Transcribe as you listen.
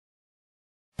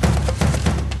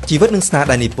ជីវិតនឹងស្នា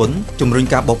ដៃនិពន្ធជំរុញ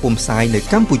ការបោះពុម្ពផ្សាយនៅ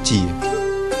កម្ពុជា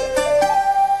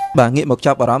បាទងាកមក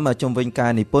ចាប់អារម្មណ៍ជុំវិញកា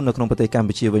រនិពន្ធនៅក្នុងប្រទេសកម្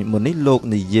ពុជាវិញមុននេះលោក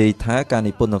និយាយថាការ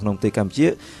និពន្ធនៅក្នុងប្រទេសកម្ពុជា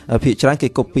ភាគច្រើនគេ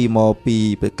copy មកពី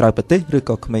ក្រៅប្រទេសឬ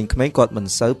ក៏ក្មេងៗគាត់មិន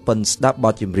សូវប៉ិនស្ដាប់ប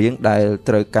ទចម្រៀងដែល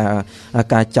ត្រូវ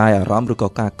ការចាយអារម្មណ៍ឬក៏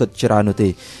ការគិតច្រើននោះទេ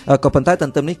ក៏ប៉ុន្តែទ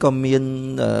ន្ទឹមនេះក៏មាន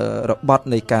របត់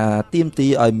នៃការទាមទា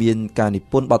រឲ្យមានការនិ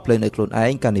ពន្ធបទភ្លេងនៅខ្លួនឯ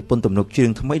ងការនិពន្ធទំនុកច្រៀ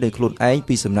ងថ្មីដោយខ្លួនឯង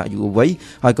ពីសំណាក់យុវវ័យ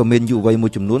ហើយក៏មានយុវវ័យមួ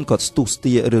យចំនួនគាត់ស្ទុះស្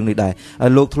ទារឿងនេះដែរ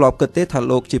លោកធ្លាប់គិតទេថា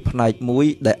លោកជាផ្នែកមួយ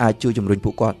ដែលអាចជួយជំរុញ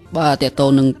ពួកគាត់បាទតើតើ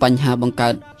នឹងបញ្ហាបង្កើ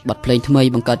តបទភ្លេងថ្មី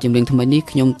បង្កើតចម្រៀងថ្មីនេះ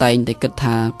ខ្ញុំតែងតែគិត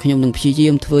ថាខ្ញុំនឹងព្យាយា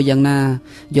មធ្វើយ៉ាងណា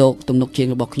យកទំនុកច្រៀង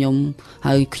របស់ខ្ញុំ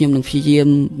ហើយខ្ញុំនឹងព្យាយាម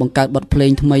បង្កើតបទភ្លេ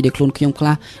ងថ្មីដោយខ្លួនខ្ញុំខ្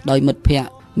លះដោយមិត្តភ័ក្តិ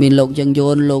មានលោកយ៉ាងយួ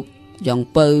នលោកយ៉ាង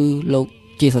ពៅលោក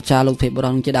ជាសច្ចាលោកទេពប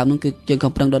រោះជាដើមនោះគឺយើង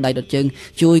ខំប្រឹងដល់ដៃដល់ជើង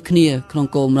ជួយគ្នាក្នុង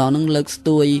គោលបំណងនឹងលើកស្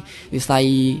ទួយវិស័យ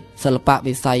សិល្បៈ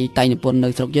វិស័យតែងនិពន្ធនៅ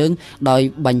ស្រុកយើងដោយ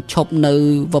បញ្ឈប់នៅ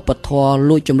វប្បធម៌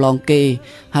លួចចម្លងគេ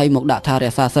ហើយមកដាក់ថារ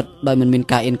ក្សាសិទ្ធិដោយមិនមាន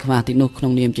ការអៀនខ្មាសទីនោះក្នុ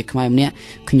ងនាមជាខ្មែរម្នាក់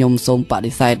ខ្ញុំសូមប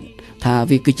ដិសេធថា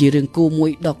វាគឺជារឿងគូមួយ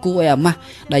ដ៏គួរឲ្យអាម៉ាស់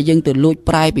ដែលយើងទៅលួច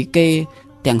ប្រែពីគេ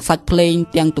ទាំងសាច់ភ្លេង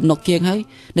ទាំងទំនុកច្រៀងហើយ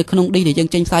នៅក្នុងឌីដែលយើង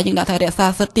ចេញផ្សាយយើងដាក់ថារក្សា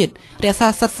សិទ្ធិទៀតរក្សា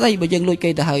សិទ្ធិស្អីបើយើងលួចគេ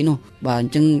ទៅហើយនោះបាទអ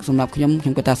ញ្ចឹងសម្រាប់ខ្ញុំ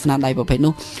គិតថាស្នាដៃប្រភេទ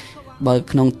នោះបើ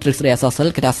ក្នុងទ្រឹស្ដីអក្សរសិល្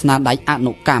ប៍គេថាស្នាដៃអ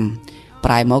នុកម្ម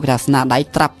ប្រែមកគេថាស្នាដៃ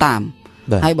ត្រាប់តាម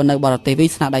ហើយបើនៅបរទេសវិញ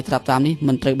ស្នាដៃត្រាប់តាមនេះ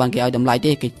មិនត្រូវបានគេឲ្យតម្លៃ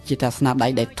ទេគេជឿថាស្នាដៃ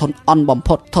ដែលធន់អន់បំ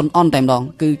ផុតធន់អន់តែម្ដង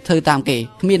គឺធ្វើតាមគេ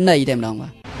គ្មានន័យតែម្ដងបា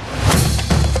ទ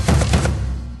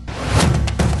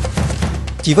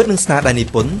ជីវិតនឹងស្នាដៃនិ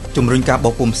ពន្ធជំរុញការ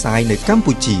បោះពុម្ពផ្សាយនៅកម្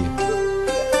ពុជា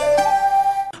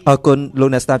អរគុណលោក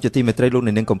អ្នកស្ដាប់ជាទីមេត្រីលោក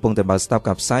អ្នកនាងកំពុងតែបើកស្ដាប់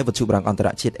ការផ្សាយវិទ្យុបារាំងអន្តរ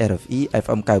ជាតិ RFI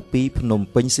FM 92ភ្នំ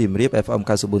ពេញសៀមរាប FM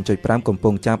 94.5កំព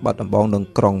ង់ចាមបាត់ដំបងនិង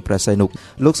ក្រុងព្រះសីហនុ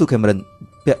លោកស៊ូខេមរិន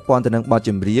ពាក់ព័ន្ធទៅនឹងបទ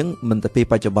ចម្រៀងមិនតែពី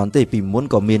បច្ចុប្បន្នទេពីមុន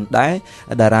ក៏មានដែរ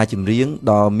តារាចម្រៀង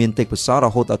ដ៏មានទេពកោសល្យរ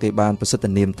ហូតដល់គេបានប្រសិទ្ធ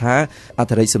នាមថាអ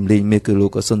ធិរាជសម្លេងមាសគឺលោ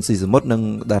កសុនស៊ីសមុទ្រនិង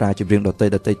តារាចម្រៀងដទៃ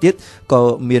ទៀតក៏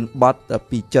មានបទ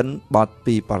ពីចិនបទ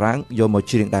ពីបារាំងយកមក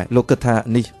ច្រៀងដែរលោកគិតថា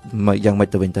នេះយ៉ាងម៉េច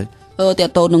ទៅវិញទៅតើ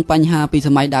តើនឹងបញ្ហាពីស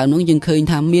ម័យដើមនោះយើងឃើញ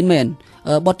ថាមានមែន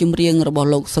បទចម្រៀងរបស់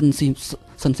លោកសុន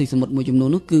ស៊ីសមុទ្រមួយចំនួន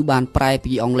នោះគឺបានប្រែ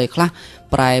ពីអង់គ្លេសខ្លះ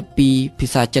ប្រែពីភា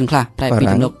សាចិនខ្លះប្រែពី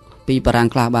ទំនុកពីបារាំង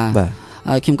ខ្លះបាទ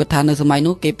ខ្ញុំគិតថានៅសម័យ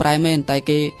នោះគេប្រែមែនតែ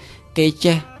គេ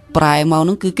ចេះប្រែមក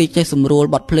នោះគឺគេចេះសម្រួល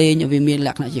បទភ្លេងឲ្យវាមានល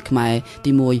ក្ខណៈជាខ្មែរ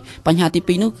ទី1បញ្ហាទី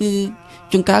2នោះគឺ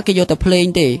ជួនកាលគេយកតែភ្លេង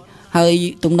ទេហើយ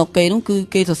ទំនុកគេនោះគឺ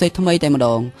គេសរសេរថ្មីតែម្ដ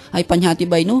ងហើយបញ្ហាទី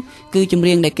3នោះគឺចម្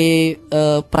រៀងដែលគេ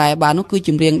ប្រែបាននោះគឺច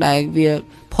ម្រៀងដែលវា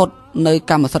ផុតនៅ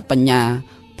កម្មសិទ្ធិបញ្ញា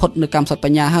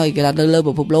ហើយគេថាលើ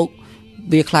ពិភពលោក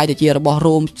វាคล้ายទៅជារបស់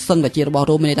រោមសឹងតែជារបស់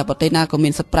រោមមានន័យថាប្រទេសណាក៏មា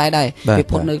នសិទ្ធិប្រែដែរវា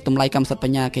ផុតនៅតម្លៃកម្មសិទ្ធិប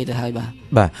ញ្ញាគេទៅហើយបាទ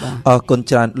អរគុណ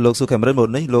ច្រើនលោកស៊ូខេមរិនមុន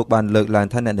នេះលោកបានលើកឡើង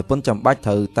ថាអ្នកនិពន្ធចាំបាច់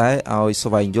ត្រូវតែឲ្យស្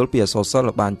វែងយល់ពីអក្សរសិ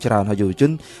ល្ប៍បានច្រើនហើយយុវជ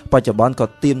នបច្ចុប្បន្នក៏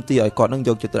ទាមទារឲ្យគាត់នឹងយ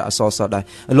កចិត្តអក្សរសិល្ប៍ដែរ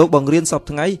លោកបង្រៀនសព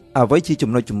ថ្ងៃអ្វីជា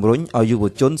ចំណុចជំរុញឲ្យយុវ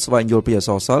ជនស្វែងយល់ពីអក្ស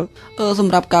រសិល្ប៍ស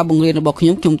ម្រាប់ការបង្រៀនរបស់ខ្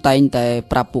ញុំតែងតែ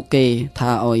ប្រាប់ពួកគេថា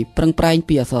ឲ្យប្រឹងប្រែង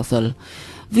ពីអក្សរសិល្ប៍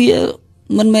វា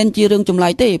មិនមែនជារឿងចម្លែ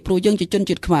កទេព្រោះយើងជាជន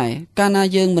ជាតិខ្មែរកាលណា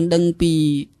យើងមិនដឹងពី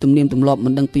ទំនៀមទម្លាប់មិ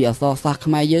នដឹងពីអក្សរសាស្ត្រ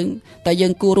ខ្មែរយើងតែយើ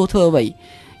ងគួររស់ធ្វើអ្វី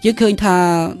យើងឃើញថា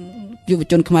យុវ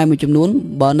ជនខ្មែរមួយចំនួន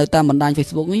បើនៅតាមបណ្ដាញ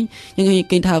Facebook នេះយើង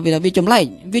ឃើញថាវាចម្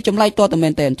លែកតតែមែ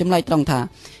នតែចម្លែកត្រង់ថា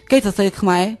គេសរសេរខ្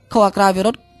មែរខុសអក្ខរាវិ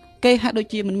រុទ្ធគេហាក់ដូច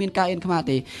ជាមិនមានការអៀនខ្មាស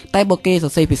ទេតែបើគេស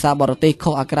រសេរភាសាបរទេស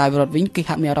ខុសអក្ខរាវិរុទ្ធវិញគេ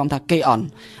ហាក់មានអារម្មណ៍ថាគេអន់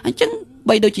អញ្ចឹង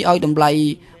បីដូចជាឲ្យតម្លៃ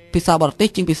ភាសាបរទេស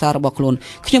ជាងភាសារបស់ខ្លួន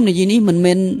ខ្ញុំនិយាយនេះមិន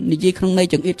មែននិយាយក្នុងន័យ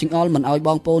ចង្អៀតចង្អល់មិនឲ្យប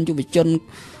ងប្អូនយុវជន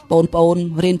បងប្អូន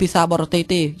រៀនភាសាបរទេស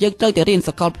ទេយើងត្រូវតែរៀន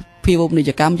សាកលភាវូបនី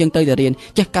យកម្មយើងត្រូវតែរៀន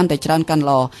ចេះកាន់តែច្រើនកាន់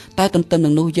ល្អតែទន្ទឹមនឹ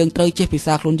ងនោះយើងត្រូវចេះភា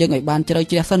សាខ្លួនយើងឲ្យបានជ្រៅ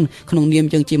ជ្រះសិនក្នុងនាម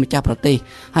យើងជាម្ចាស់ប្រទេស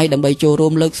ហើយដើម្បីចូលរួ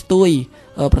មលើកស្ទួយ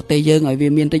ប្រទេសយើងឲ្យវា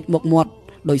មានរីកមុខមាត់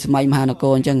ដោយសម័យមហានគ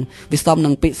រអញ្ចឹងវាសមនឹ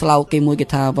ងពាក្យស្លោកគេមួយគេ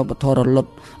ថាវប្បធម៌រលត់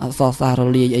អក្សរសាស្ត្ររ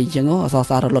លាយអីចឹងអក្សរ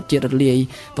សាស្ត្ររលត់ជាតិរលាយ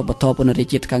វប្បធម៌ពុនរា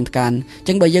ជាតិថ្កឹងថ្កានអញ្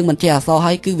ចឹងបើយើងមិនចេះអក្សរ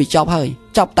ហើយគឺវាចប់ហើយ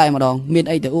ចប់តែម្ដងមាន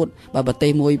អីទៅអួតបើប្រទេ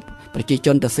សមួយប្រជាជ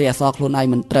នទៅសេអក្សរខ្លួនឯង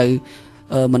មិនត្រូវ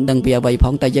មិនដឹងពីអ្វីផ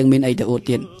ងតែយើងមានអីទៅអួត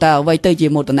ទៀតតើអ្វីទៅជា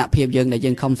មោទនភាពយើងដែល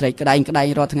យើងខំស្រែកក្តែង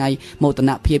រាល់ថ្ងៃមោទន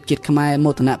ភាពជាតិខ្មែរ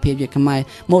មោទនភាពជាតិខ្មែរ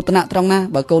មោទនត្រង់ណា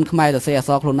បើកូនខ្មែរទៅសេអក្ស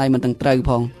រខ្លួនឯងមិនទាំងត្រូវ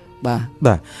ផងបា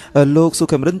ទលោកស៊ូ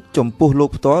ខេមរិនចំពោះលោក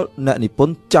ផ្ទាល់អ្នកនិព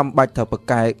ន្ធចាំបាច់ត្រូវប្រ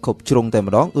កែកគ្រប់ជ្រុងតែ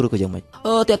ម្ដងឬក៏យ៉ាងម៉េច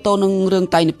តើតើនឹងរឿង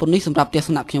តែងនិពន្ធនេះសម្រាប់ទស្ស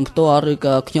នៈខ្ញុំផ្ទាល់ឬ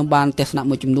ក៏ខ្ញុំបានទស្សនៈ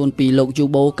មួយចំនួនពីលោកយូ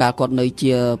បូកាលគាត់នៅ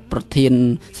ជាប្រធាន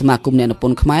សមាគមអ្នកនិព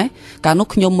ន្ធខ្មែរកាលនោះ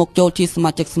ខ្ញុំមកចូលជាសមា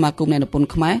ជិកសមាគមអ្នកនិពន្ធ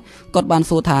ខ្មែរគាត់បាន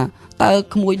សួរថាតើ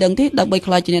ក្មួយដឹងទេដើម្បី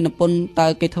ខ្លាចជាអ្នកនិពន្ធតើ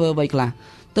គេធ្វើអ្វីខ្លះ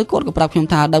ទៅគាត់ក៏ប្រាប់ខ្ញុំ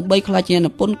ថាដើម្បីខ្លាចជាអ្នក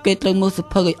និពន្ធគេត្រូវមើលស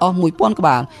ភៅឲ្យអស់ 1000 ក្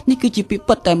បាលនេះគឺជាពាក្យ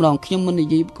ពិតតែម្ដងខ្ញុំមិននិ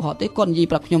យាយកុហកទេគាត់និយាយ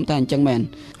ប្រាប់ខ្ញុំថាអញ្ចឹងមែន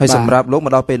ហើយសម្រាប់លោកម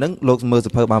កដល់ពេលហ្នឹងលោកមើលស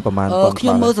ភៅបានប្រមាណ1000ខ្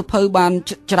ញុំមើលសភៅបាន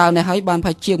ច្រើនណាស់ហើយបានប្រ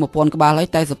ហែលជាង 1000 ក្បាលហើយ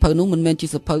តែសភៅនោះមិនមែនជា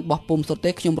សភៅបោះពុម្ពសុទ្ធទេ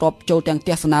ខ្ញុំរាប់ចូលទាំងទ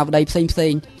ស្សនាវដ្តីផ្សេ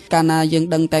ងកាលណាយើង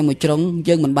ដឹងតែមួយជ្រុង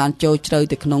យើងមិនបានចូលជ្រៅ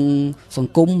ទៅក្នុងស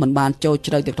ង្គមមិនបានចូល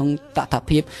ជ្រៅទៅក្នុងតថ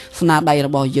ភាពស្នាដៃរ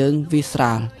បស់យើងវាស្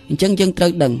រាលអញ្ចឹងយើងត្រូ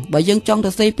វដឹងបើយើងចង់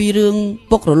ទៅសេពីរឿង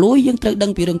ពុករលួយយើងត្រូវដឹ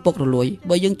ងពីរឿងពុករលួយ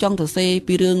បើយើងចង់ទៅសេ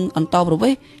ពីរឿងអន្តោប្រវេ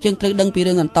សន៍យើងត្រូវដឹងពី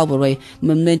រឿងអន្តោប្រវេសន៍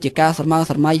មិនមែនជាការស្រ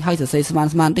មៃហើយសរសេរស្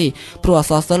មានទេព្រោះអក្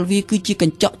សរសិល្ប៍វាគឺជាក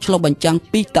ញ្ចក់ឆ្លុះបញ្ចាំង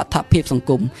ពីតថភាពសង្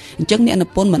គមអញ្ចឹងអ្នកនិ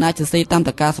ពន្ធមិនអាចសរសេរតាមត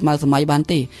ការស្មើសម័យបាន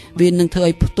ទេវានឹងធ្វើ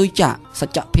ឲ្យផ្ទុយចាកស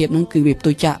ច្ចភាពនឹងគឺវាផ្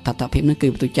ទុយចាកតថភាពនឹងគឺ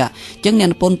ផ្ទុយចាកអញ្ចឹងអ្នក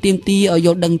និពន្ធទាមទារឲ្យយ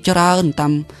ល់ដឹងច្រើន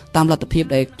តាមលទ្ធភាព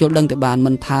ដែលយល់ដឹងទៅបាន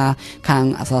មិនថាខាង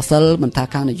អក្សរសិល្ប៍មិនថា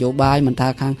ខាងនយោបាយមិនថា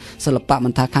ខាងសិល្បៈមិ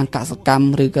នថាខាងកសិកម្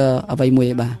មឬក៏អ្វីមួយ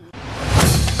ឯបាទ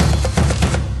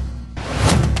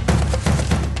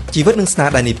ជីវិតនិងស្នា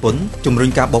ដៃនិពន្ធជំរុញ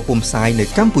ការបោះពុម្ពផ្សាយនៅ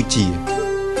កម្ពុជា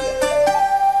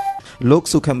លោក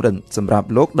ស៊ូ Khmerin សម្រាប់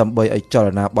លោកដើម្បីឲ្យចល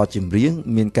នាបទចម្រៀង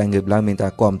មានការងើបឡើងមានកា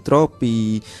រគ្រប់គ្រងពី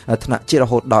ថ្នាក់ជាតិរ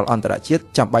ហូតដល់អន្តរជាតិ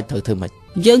ចាំបាច់ត្រូវធ្វើម៉េច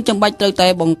យើងចាំបាច់ត្រូវតែ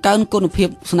បង្កើនគុណភាព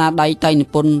ស្នាដៃតៃនិ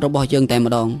ពន្ធរបស់យើងតែ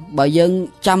ម្ដងបើយើង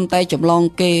ចាំតែចម្លង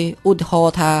គេឧទាហរ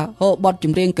ណ៍ថាបទច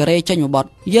ម្រៀងកូរ៉េចេញមួយបទ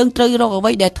យើងត្រូវរកអ្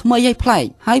វីដែលថ្មីហើយប្លែក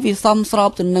ហើយវាសមស្រប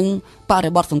ទៅនឹងប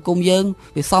រិបទសង្គមយើង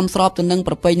វាសមស្របទៅនឹង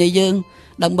ប្រពៃណីយើង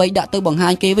ដើម្បីដាក់ទៅបង្ហា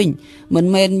ញគេវិញមិន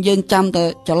មែនយើងចាំតែ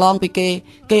ច្រឡងពី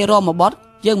គេរកមួយបទ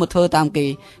យើងមកធ្វើតាមគេ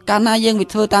កាលណាយើងវា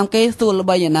ធ្វើតាមគេសួរល្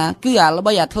បីឯណាគឺអាល្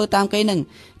បីអាធ្វើតាមគេហ្នឹង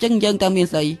អញ្ចឹងយើងតែមាន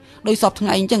ស្អីដោយសពថ្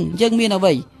ងៃអញ្ចឹងយើងមានអ្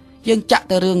វីយើងចាក់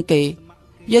តែរឿងគេ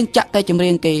យើងចាក់តែចម្រៀ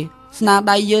ងគេស្នា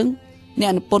ដៃយើងអ្ន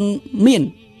កនិពន្ធមាន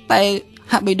តែ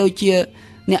ហាក់បីដូចជា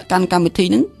អ្នកកាន់កម្មវិធី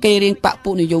ហ្នឹងគេរៀងបពុ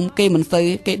និយមគេមិនសូវ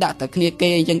គេដាក់តែគ្នាគេ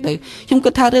អញ្ចឹងទៅខ្ញុំ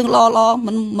គិតថារឿងល្អ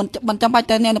មិនចាំបាច់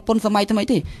តែអ្នកនិពន្ធសម័យថ្មី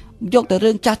ទេយកតែ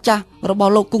រឿងចាស់រប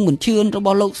ស់លោកគង់មិនឈឿនរប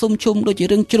ស់លោកស៊ុំឈុំដូចជា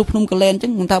រឿងជ្រុះភ្នំកលែនអញ្ចឹ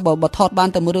ងខ្ញុំថាបើថតបាន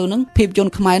តែមួយរឿងហ្នឹងភាពយន្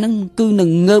តខ្មែរហ្នឹងគឺនឹង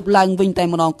ងើបឡើងវិញតែ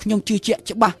ម្ដងខ្ញុំជឿជាក់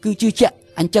ច្បាស់គឺជឿជាក់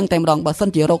អញ្ចឹងតែម្ដងបើសិន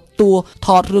ជារកតួថ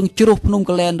តរឿងជ្រុះភ្នំ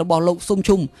កលែនរបស់លោកស៊ុំ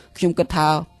ឈុំខ្ញុំគិតថា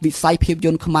វិស័យភាពយ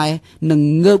ន្តខ្មែរនឹង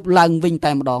ងើបឡើងវិញ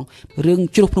តែម្ដងរឿង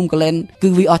ជ្រុះភ្នំកលែនគឺ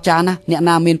វាអស្ចារ្យណាស់អ្នក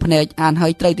ណាមានភ្នែកអានហើ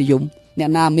យត្រូវតែយំអ្នក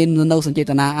ណាមាននៅសញ្ចេ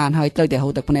តនាអានហើយត្រូវតែហូ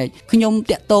រទឹកភ្នែកខ្ញុំ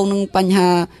តាក់ទងនឹងបញ្ហា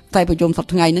ខ្សែប្រជុំសប្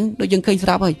តាហ៍ថ្ងៃហ្នឹងដូចយើងឃើញស្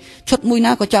រាប់ហើយឈុតមួយ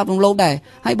ណាក៏ចាប់រំលោភដែរ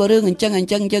ហើយបើរឿងអញ្ចឹង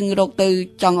យើងរកទៅ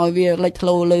ចង់ឲ្យវាលេចធ្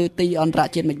លោលើទីអន្តរ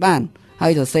ជាតិមិនបានហើ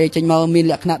យសរសេរចេញមកមាន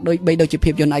លក្ខណៈដូចជា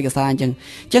ភាពយន្តឯកសារអញ្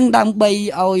ចឹងដើម្បី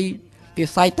ឲ្យវិ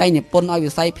ស័យតៃនិពន្ធឲ្យ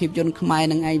វិស័យភាពយន្តខ្មែរ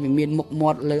នឹងឯងវាមានមុខ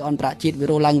មាត់លើអន្តរជាតិវា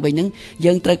រស់ឡើងវិញហ្នឹង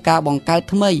យើងត្រូវការបង្កើត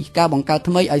ថ្មី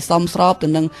ឲ្យសមស្របទៅ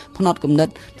នឹងផ្នត់គំនិត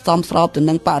សមស្របទៅ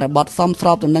នឹងបរិបទសមស្រ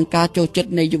បទៅនឹងការចូលចិត្ត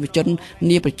នៃយុវជន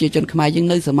នាប្រជាជនខ្មែរយើង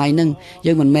នៅសម័យហ្នឹង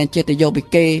យើងមិនមែនចេះតែយកពី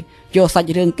គេយកសាច់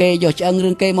រឿងគេយកឆ្អឹងរឿ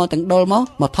ងគេមកទាំងដុល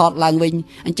មកថតឡើងវិញ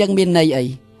អញ្ចឹងមានន័យអី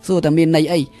សួរតែមានន័យ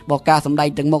អីបើការសម្ដែង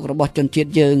ទាំងមុខរបស់ជនជាតិ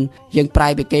យើងប្រែ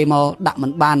ពីគេមកដាក់មិ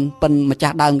នបានប៉ិនម្ចា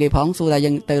ស់ដើមគេផងសួរថា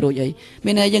យើងទៅរួចអី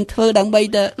មានតែយើងធ្វើដើម្បី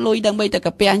តែលុយដើម្បីតែ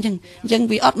កាពះអញ្ចឹង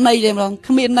វាអត់ន័យទេម្ដង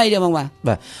គ្មានន័យទេហ្មងបាទ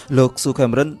លោកស៊ូ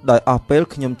Khmerin ដោយអស់ពេល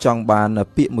ខ្ញុំចង់បាន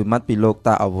ពាក្យមួយម៉ាត់ពីលោក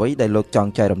តើអ្វីដែលលោកចង់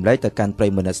ចែករំលែកទៅកាន់ប្រិយ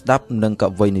មិត្តស្ដាប់និងក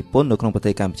វីនិពន្ធនៅក្នុងប្រ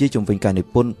ទេសកម្ពុជាជុំវិញការនិ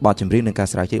ពន្ធបទចម្រៀងនិងការ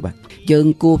ស្រាវជ្រាវបាទយើង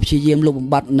គួរព្យាយាមលុបបំ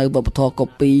បាត់នៅវប្បធម៌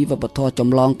copy វប្បធម៌ច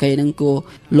ម្លងគេហ្នឹងគួរ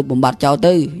លុបបំបាត់ចោល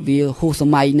ទៅវាហួសស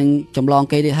ម័យនឹងចម្លង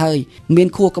គេទេហើយមាន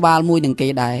ខួរក្បាលមួយនឹងគេ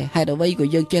ដែរហេតុអ្វីក៏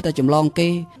យើងចេះតែចម្លងគេ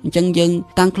អញ្ចឹងយើង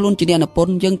តាំងខ្លួនជាអ្នកនិពន្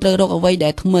ធយើងត្រូវរកអ្វីដែ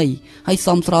លថ្មីហើយស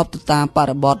មស្របទៅតាមប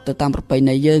រិបទទៅតាមប្រពៃ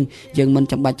ណីយើងមិន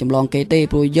ចាំបាច់ចម្លងគេទេ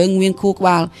ព្រោះយើងមានខួរក្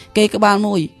បាលគេក្បាល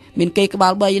មួយមានគេក្បា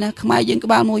ល3ណាខ្មែរយើងក្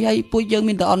បាលមួយហើយពួកយើង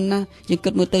មានតែអន់ណាយើងគិ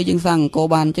តមើលទៅយើងសាំងអង្គរ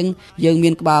បានអញ្ចឹងយើងមា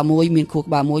នក្បាលមួយមានខួរ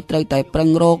ក្បាលមួយត្រូវតែប្រឹង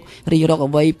រក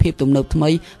អ្វីភាពទំនើបថ្មី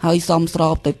ហើយសមស្រ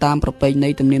បទៅតាមប្រពៃណី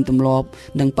ទំនៀមទម្លាប់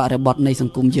និងបរិបទនៃស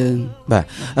ង្គមយើងបាទ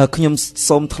ខ្ញុំ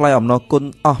សូមថ្លែងអំណរគុណ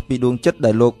អស់ពីដួងចិត្ត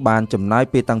ដែលលោកបានចំណាយ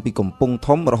ពេលតាំងពីកំពង់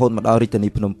ធំរហូតមកដល់រាជធានី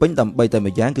ភ្នំពេញដើម្បីតែ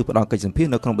ម្យ៉ាងគឺផ្ដល់កិច្ចសម្ភាស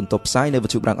ន៍នៅក្នុងបន្ទប់ផ្សាយនៅវិ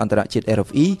ទ្យុប្រាំងអន្តរជាតិ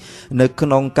RFI នៅក្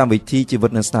នុងកម្មវិធីជីវិ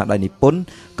តនិងស្នាដៃនិពន្ធ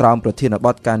ក្រោមប្រធានប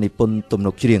ទការនិពន្ធទំ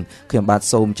នុកច្រៀងខ្ញុំបាទ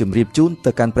សូមជម្រាបជូន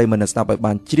ទៅកាន់ប្រិយមិត្តស្ដាប់ឲ្យ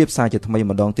បានជ្រាបសារជាថ្មី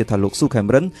ម្ដងទៀតថាលោកស៊ូ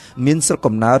Khmerin មានស្រុក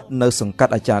កំណើតនៅសង្កា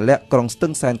ត់អាចារ្យលក្ខក្រុងស្ទឹ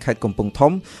ងសែនខេត្តកំពង់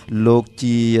ធំលោក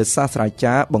ជាសាស្ត្រា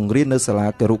ចារ្យបង្រៀននៅសាលា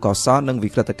គរុកោសល្យនិងវិ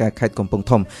ក្រិតការខេត្តកំពង់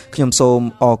ធំខ្ញុំសូម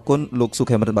អរគុណលោកស៊ូ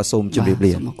Khmerin បាទសូមជម្រាប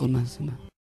លាអរគុណបាទ